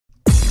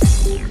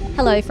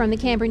Hello from the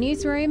Canberra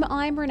newsroom,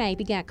 I'm Renee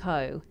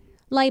Bigatko.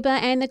 Labor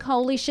and the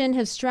Coalition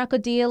have struck a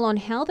deal on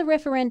how the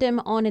referendum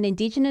on an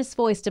Indigenous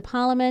voice to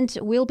Parliament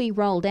will be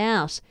rolled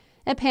out.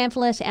 A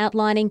pamphlet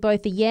outlining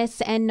both the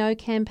yes and no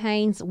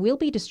campaigns will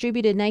be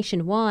distributed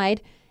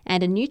nationwide,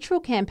 and a neutral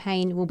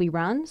campaign will be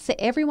run so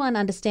everyone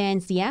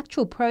understands the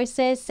actual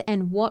process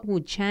and what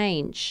would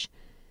change.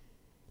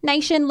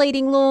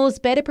 Nation-leading laws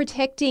better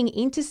protecting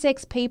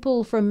intersex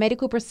people from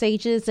medical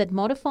procedures that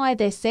modify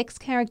their sex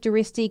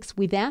characteristics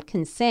without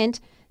consent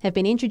have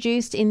been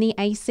introduced in the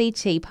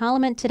ACT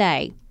Parliament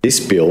today. This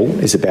bill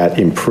is about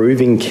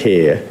improving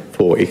care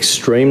for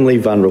extremely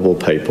vulnerable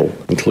people,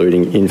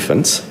 including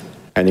infants,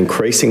 and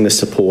increasing the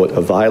support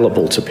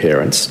available to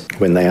parents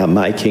when they are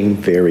making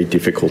very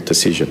difficult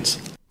decisions.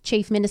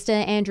 Chief Minister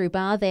Andrew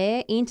Barr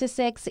there.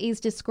 Intersex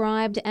is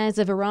described as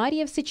a variety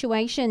of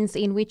situations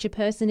in which a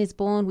person is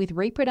born with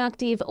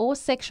reproductive or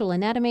sexual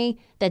anatomy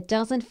that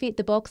doesn't fit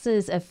the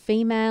boxes of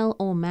female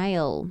or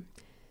male.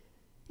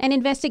 An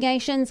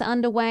investigation's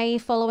underway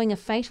following a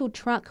fatal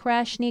truck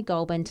crash near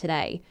Goulburn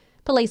today.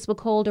 Police were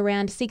called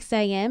around 6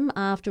 a.m.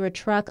 after a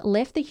truck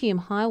left the Hume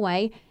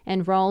Highway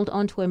and rolled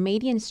onto a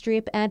median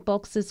strip at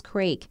Boxers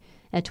Creek.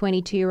 A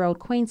 22-year-old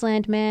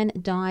Queensland man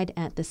died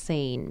at the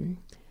scene.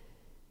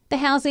 The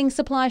housing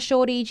supply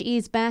shortage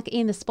is back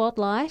in the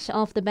spotlight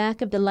off the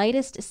back of the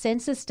latest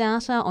census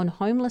data on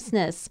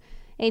homelessness.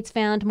 It's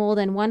found more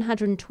than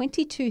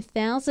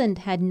 122,000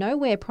 had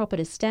nowhere proper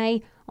to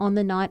stay on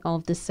the night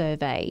of the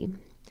survey.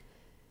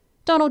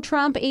 Donald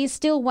Trump is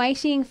still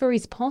waiting for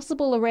his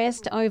possible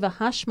arrest over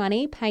hush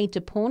money paid to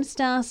porn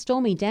star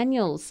Stormy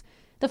Daniels.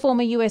 The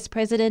former US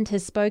president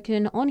has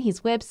spoken on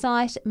his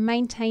website,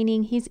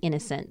 maintaining his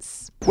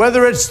innocence.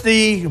 Whether it's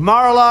the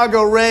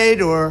Mar-a-Lago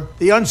raid or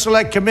the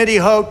Unselect Committee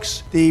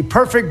hoax, the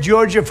perfect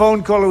Georgia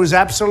phone call, it was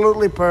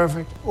absolutely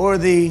perfect, or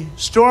the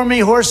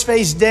Stormy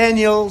Horseface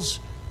Daniels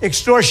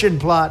extortion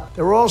plot,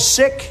 they're all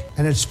sick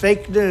and it's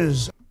fake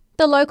news.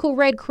 The local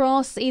Red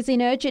Cross is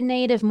in urgent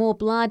need of more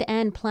blood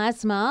and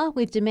plasma,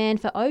 with demand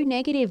for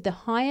O-negative the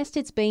highest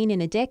it's been in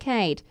a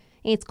decade.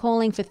 It's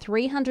calling for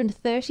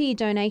 330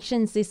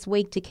 donations this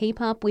week to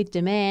keep up with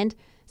demand.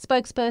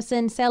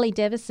 Spokesperson Sally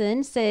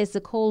Devison says the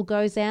call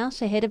goes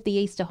out ahead of the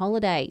Easter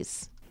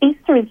holidays.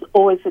 Easter is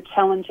always a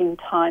challenging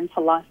time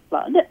for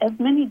lifeblood, as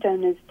many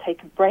donors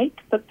take a break,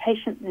 but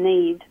patient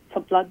need for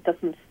blood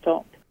doesn't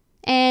stop.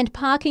 And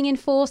parking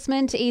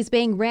enforcement is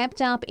being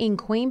ramped up in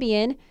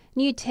Queanbeyan.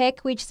 New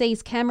tech which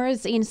sees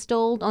cameras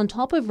installed on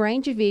top of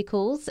Ranger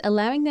vehicles,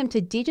 allowing them to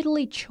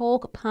digitally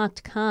chalk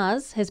parked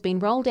cars, has been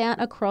rolled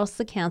out across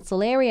the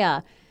council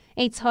area.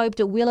 It's hoped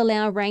it will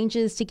allow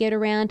rangers to get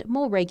around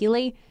more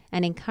regularly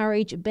and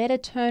encourage better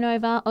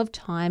turnover of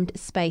timed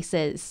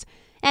spaces.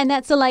 And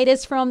that's the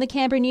latest from the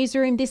Canberra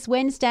newsroom this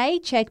Wednesday.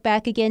 Check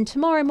back again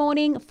tomorrow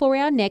morning for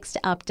our next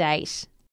update.